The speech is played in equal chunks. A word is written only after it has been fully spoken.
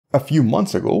A few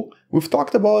months ago, we've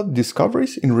talked about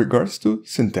discoveries in regards to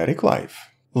synthetic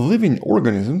life. Living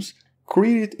organisms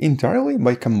created entirely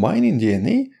by combining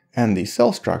DNA and the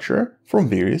cell structure from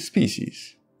various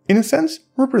species. In a sense,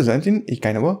 representing a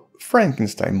kind of a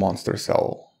Frankenstein monster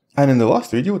cell. And in the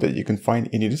last video that you can find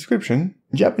in the description,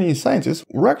 Japanese scientists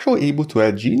were actually able to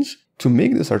add genes to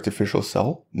make this artificial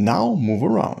cell now move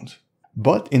around.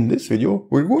 But in this video,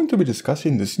 we're going to be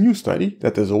discussing this new study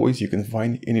that as always you can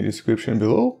find in the description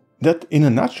below, that in a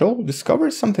nutshell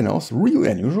discovers something else really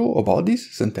unusual about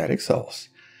these synthetic cells.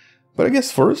 But I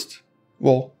guess first,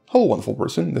 well, hello wonderful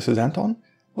person, this is Anton.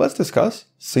 Let's discuss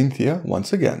Synthia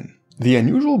once again. The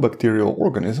unusual bacterial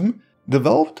organism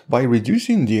developed by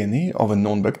reducing DNA of a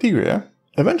known bacteria,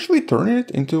 eventually turning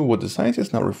it into what the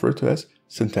scientists now refer to as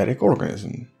synthetic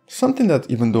organism. Something that,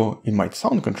 even though it might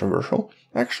sound controversial,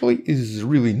 actually is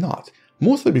really not,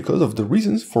 mostly because of the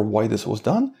reasons for why this was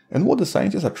done and what the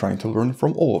scientists are trying to learn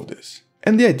from all of this.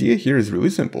 And the idea here is really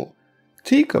simple.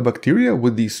 Take a bacteria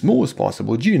with the smallest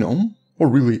possible genome, or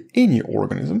really any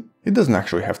organism. It doesn't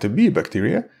actually have to be a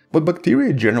bacteria, but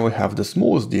bacteria generally have the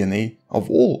smallest DNA of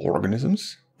all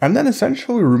organisms, and then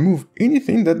essentially remove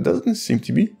anything that doesn't seem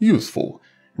to be useful,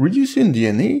 reducing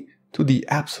DNA to the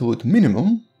absolute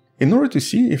minimum in order to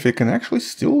see if it can actually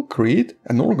still create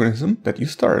an organism that you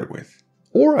started with,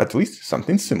 or at least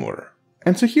something similar.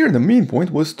 And so here the main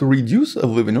point was to reduce a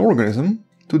living organism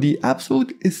to the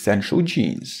absolute essential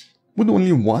genes, with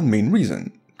only one main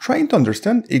reason: trying to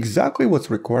understand exactly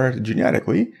what's required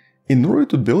genetically in order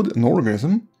to build an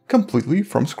organism completely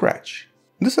from scratch.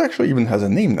 This actually even has a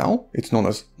name now. It's known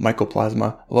as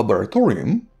Mycoplasma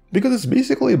laboratorium, because it's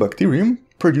basically a bacterium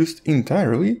produced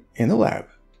entirely in a lab.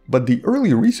 But the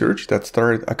early research that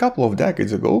started a couple of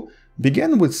decades ago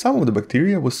began with some of the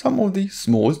bacteria with some of the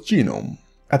smallest genome.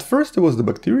 At first it was the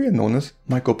bacteria known as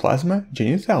Mycoplasma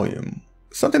genitalium,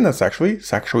 something that's actually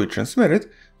sexually transmitted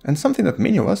and something that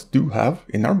many of us do have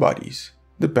in our bodies,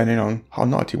 depending on how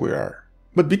naughty we are.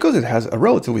 But because it has a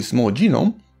relatively small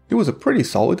genome, it was a pretty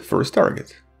solid first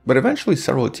target. But eventually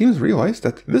several teams realized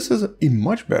that this is a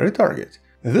much better target.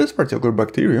 This particular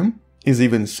bacterium is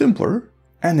even simpler,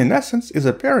 and in essence is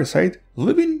a parasite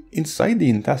living inside the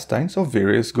intestines of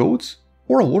various goats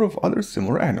or a lot of other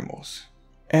similar animals.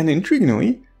 And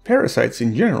intriguingly, parasites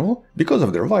in general, because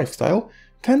of their lifestyle,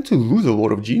 tend to lose a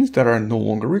lot of genes that are no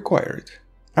longer required.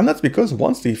 And that's because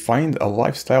once they find a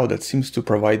lifestyle that seems to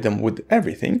provide them with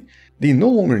everything, they no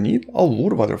longer need a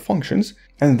lot of other functions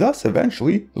and thus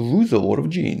eventually lose a lot of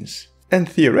genes. And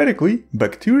theoretically,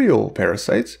 bacterial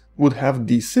parasites would have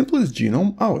the simplest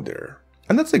genome out there.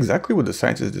 And that's exactly what the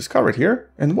scientists discovered here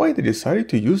and why they decided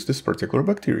to use this particular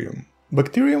bacterium.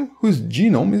 Bacterium whose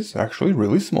genome is actually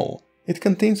really small. It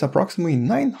contains approximately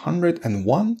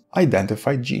 901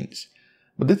 identified genes.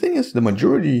 But the thing is, the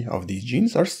majority of these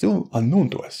genes are still unknown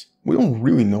to us. We don't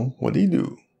really know what they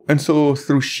do. And so,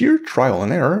 through sheer trial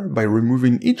and error, by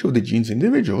removing each of the genes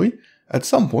individually, at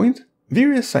some point,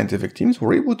 various scientific teams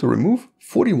were able to remove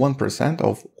 41%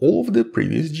 of all of the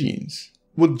previous genes,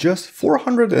 with just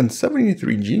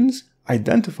 473 genes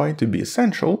identified to be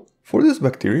essential for this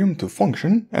bacterium to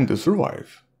function and to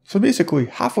survive. So basically,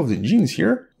 half of the genes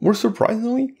here were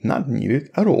surprisingly not needed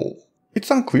at all.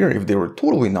 It's unclear if they were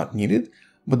totally not needed,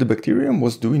 but the bacterium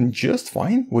was doing just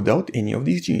fine without any of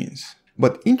these genes.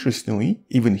 But interestingly,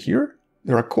 even here,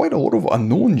 there are quite a lot of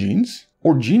unknown genes,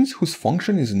 or genes whose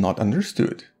function is not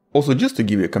understood. Also, just to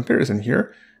give you a comparison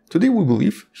here, today we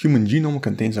believe human genome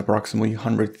contains approximately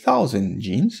 100,000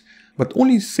 genes, but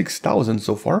only 6,000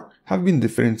 so far have been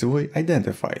definitively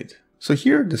identified. So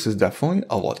here, this is definitely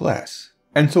a lot less.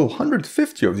 And so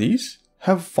 150 of these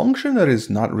have function that is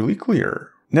not really clear.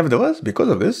 Nevertheless, because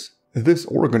of this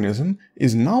organism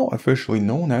is now officially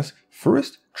known as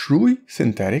first truly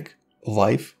synthetic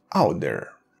life out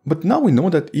there. But now we know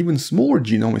that even smaller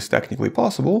genome is technically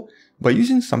possible by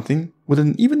using something with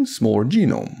an even smaller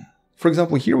genome. For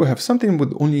example, here we have something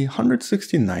with only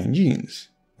 169 genes.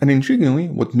 And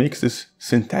intriguingly, what makes this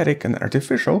synthetic and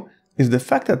artificial is the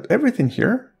fact that everything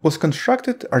here was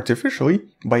constructed artificially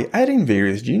by adding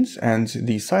various genes and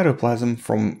the cytoplasm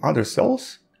from other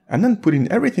cells, and then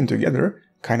putting everything together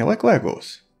kind of like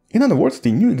Legos. In other words,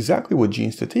 they knew exactly what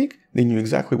genes to take, they knew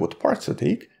exactly what parts to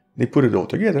take, they put it all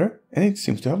together, and it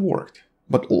seems to have worked.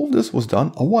 But all of this was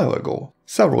done a while ago,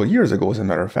 several years ago as a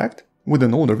matter of fact, with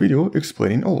an older video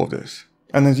explaining all of this.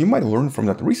 And as you might learn from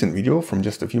that recent video from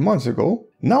just a few months ago,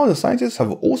 now the scientists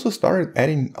have also started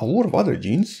adding a lot of other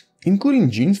genes, including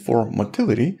genes for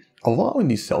motility, allowing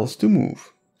these cells to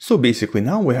move. So basically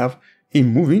now we have a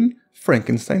moving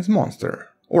Frankenstein's monster,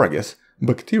 or I guess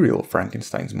bacterial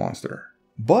Frankenstein's monster.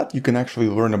 But you can actually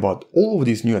learn about all of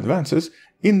these new advances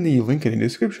in the link in the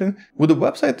description, with a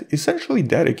website essentially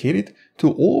dedicated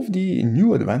to all of the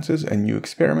new advances and new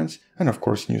experiments, and of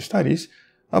course new studies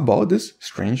about this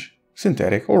strange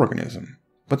synthetic organism.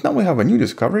 But now we have a new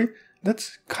discovery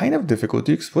that's kind of difficult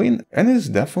to explain and is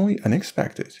definitely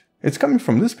unexpected. It's coming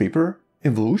from this paper,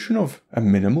 Evolution of a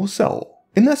Minimal Cell.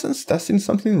 In essence, testing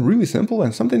something really simple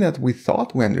and something that we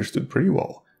thought we understood pretty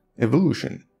well.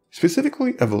 Evolution.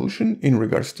 Specifically, evolution in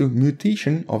regards to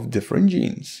mutation of different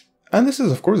genes. And this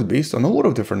is of course based on a lot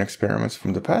of different experiments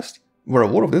from the past, where a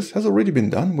lot of this has already been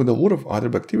done with a lot of other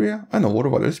bacteria and a lot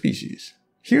of other species.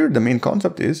 Here the main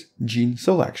concept is gene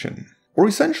selection, or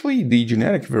essentially the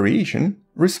genetic variation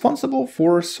responsible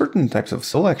for certain types of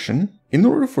selection in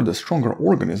order for the stronger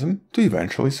organism to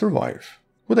eventually survive.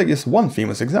 With I guess one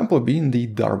famous example being the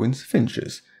Darwin's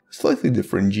finches. Slightly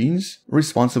different genes,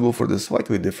 responsible for the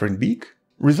slightly different beak,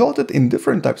 resulted in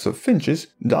different types of finches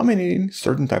dominating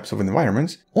certain types of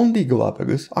environments on the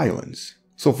Galapagos Islands.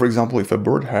 So for example, if a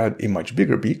bird had a much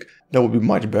bigger beak that would be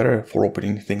much better for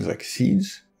opening things like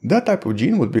seeds, that type of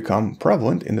gene would become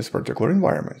prevalent in this particular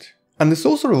environment. And this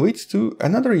also relates to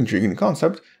another intriguing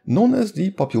concept known as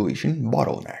the population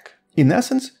bottleneck. In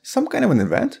essence, some kind of an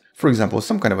event, for example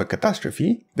some kind of a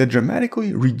catastrophe, that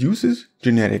dramatically reduces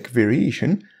genetic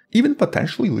variation, even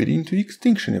potentially leading to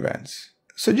extinction events,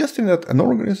 suggesting that an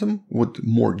organism with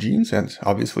more genes and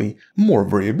obviously more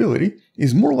variability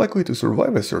is more likely to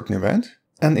survive a certain event.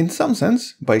 And in some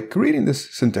sense, by creating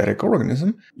this synthetic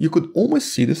organism, you could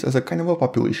almost see this as a kind of a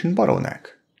population bottleneck.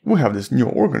 We have this new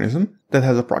organism that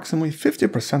has approximately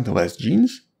 50% less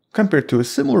genes compared to a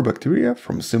similar bacteria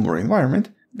from a similar environment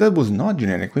that was not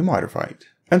genetically modified.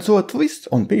 And so at least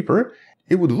on paper,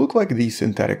 it would look like the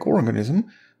synthetic organism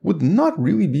would not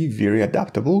really be very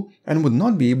adaptable and would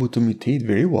not be able to mutate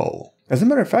very well. As a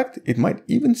matter of fact, it might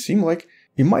even seem like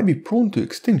it might be prone to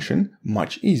extinction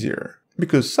much easier,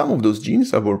 because some of those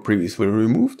genes that were previously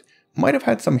removed might have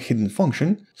had some hidden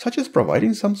function, such as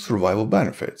providing some survival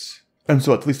benefits. And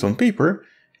so at least on paper,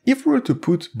 if we were to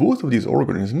put both of these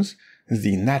organisms,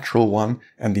 the natural one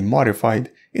and the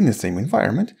modified, in the same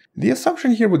environment, the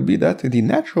assumption here would be that the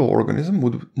natural organism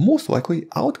would most likely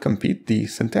outcompete the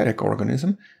synthetic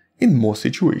organism in most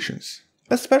situations,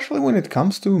 especially when it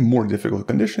comes to more difficult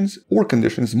conditions or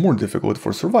conditions more difficult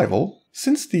for survival,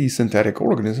 since the synthetic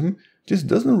organism just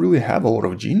doesn't really have a lot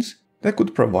of genes that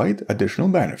could provide additional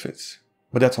benefits.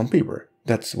 But that's on paper,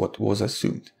 that's what was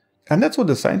assumed. And that's what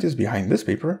the scientists behind this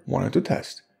paper wanted to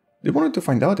test. They wanted to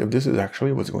find out if this is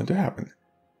actually what's going to happen.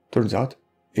 Turns out,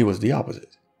 it was the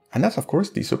opposite. And that's of course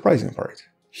the surprising part.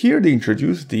 Here they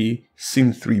introduced the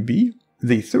Synthia,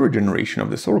 the third generation of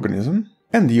this organism,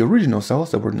 and the original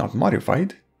cells that were not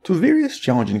modified, to various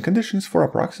challenging conditions for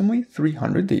approximately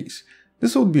 300 days.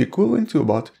 This would be equivalent to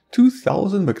about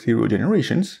 2,000 bacterial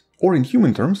generations, or in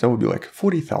human terms that would be like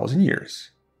 40,000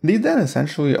 years. They then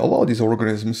essentially allowed these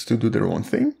organisms to do their own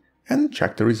thing and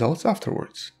check the results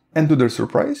afterwards. And to their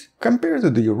surprise, compared to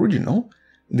the original,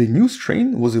 the new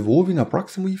strain was evolving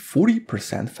approximately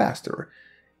 40% faster.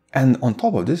 And on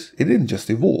top of this, it didn't just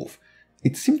evolve,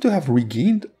 it seemed to have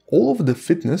regained all of the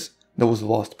fitness that was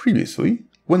lost previously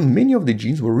when many of the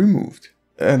genes were removed.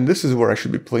 And this is where I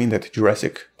should be playing that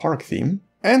Jurassic Park theme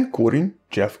and quoting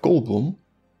Jeff Goldblum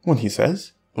when he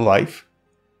says, "Life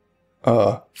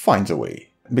finds a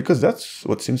way." Because that's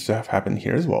what seems to have happened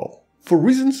here as well. For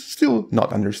reasons still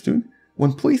not understood,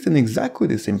 when placed in exactly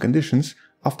the same conditions,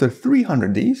 after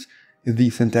 300 days, the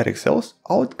synthetic cells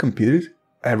outcompeted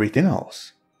everything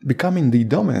else, becoming the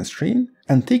dominant strain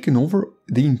and taking over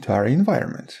the entire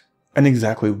environment. And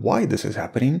exactly why this is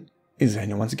happening is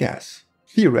anyone's guess.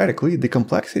 Theoretically, the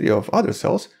complexity of other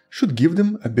cells should give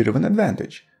them a bit of an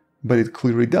advantage, but it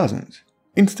clearly doesn't.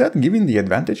 Instead, giving the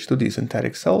advantage to the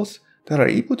synthetic cells that are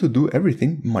able to do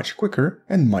everything much quicker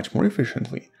and much more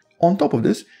efficiently. On top of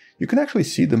this, you can actually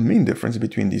see the main difference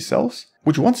between these cells,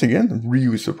 which once again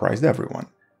really surprised everyone: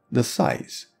 the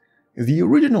size. The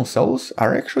original cells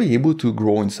are actually able to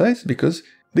grow in size because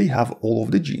they have all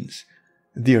of the genes.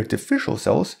 The artificial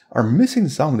cells are missing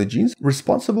some of the genes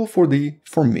responsible for the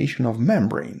formation of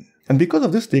membrane, and because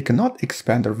of this they cannot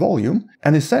expand their volume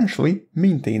and essentially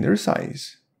maintain their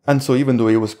size. And so even though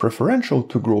it was preferential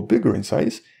to grow bigger in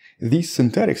size, these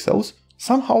synthetic cells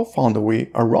somehow found a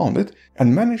way around it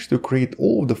and managed to create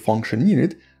all of the function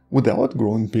needed without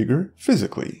growing bigger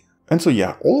physically. And so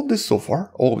yeah, all of this so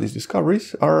far, all of these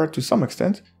discoveries are to some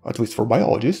extent, at least for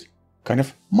biologists, kind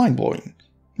of mind-blowing.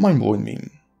 Mind-blowing mean.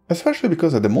 Especially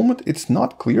because at the moment it's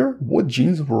not clear what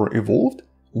genes were evolved,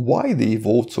 why they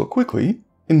evolved so quickly,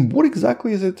 And what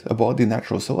exactly is it about the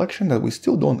natural selection that we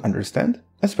still don't understand,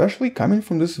 especially coming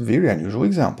from this very unusual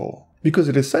example? Because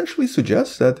it essentially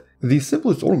suggests that the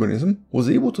simplest organism was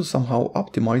able to somehow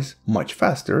optimize much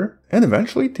faster and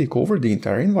eventually take over the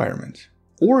entire environment.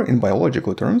 Or in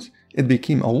biological terms, it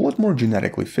became a lot more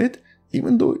genetically fit,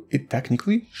 even though it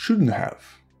technically shouldn't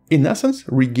have. In essence,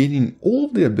 regaining all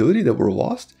of the ability that were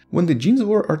lost when the genes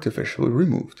were artificially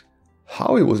removed.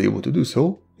 How it was able to do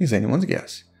so is anyone's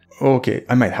guess. Okay,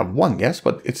 I might have one guess,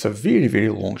 but it's a very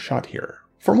long shot here.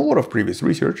 From a lot of previous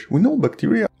research, we know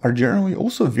bacteria are generally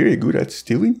also very good at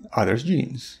stealing others'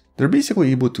 genes. They're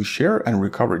basically able to share and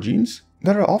recover genes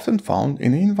that are often found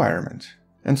in the environment.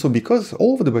 And so because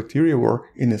all of the bacteria were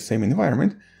in the same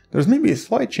environment, there's maybe a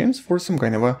slight chance for some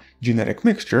kind of a genetic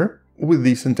mixture, with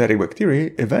the synthetic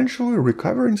bacteria eventually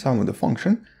recovering some of the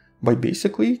function by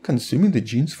basically consuming the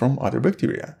genes from other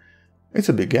bacteria. It's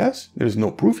a big guess, there's no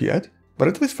proof yet, but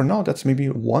at least for now that's maybe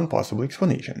one possible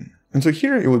explanation. And so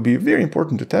here it would be very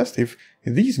important to test if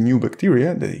these new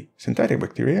bacteria, the synthetic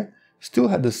bacteria, still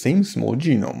had the same small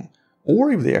genome, or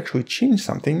if they actually changed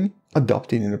something,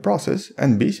 adopting in the process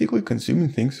and basically consuming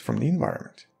things from the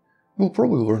environment. We'll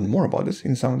probably learn more about this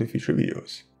in some of the future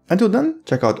videos. Until then,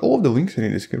 check out all of the links in the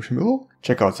description below,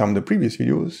 check out some of the previous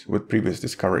videos with previous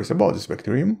discoveries about this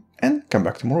bacterium, and come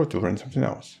back tomorrow to learn something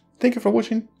else. Thank you for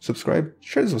watching, subscribe,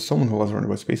 share this with someone who loves learning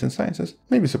about space and sciences,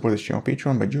 maybe support this channel on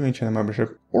Patreon by joining channel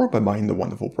membership, or by buying the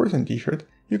Wonderful Person t-shirt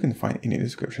you can find in the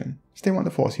description. Stay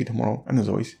wonderful, I'll see you tomorrow, and as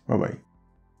always, bye bye.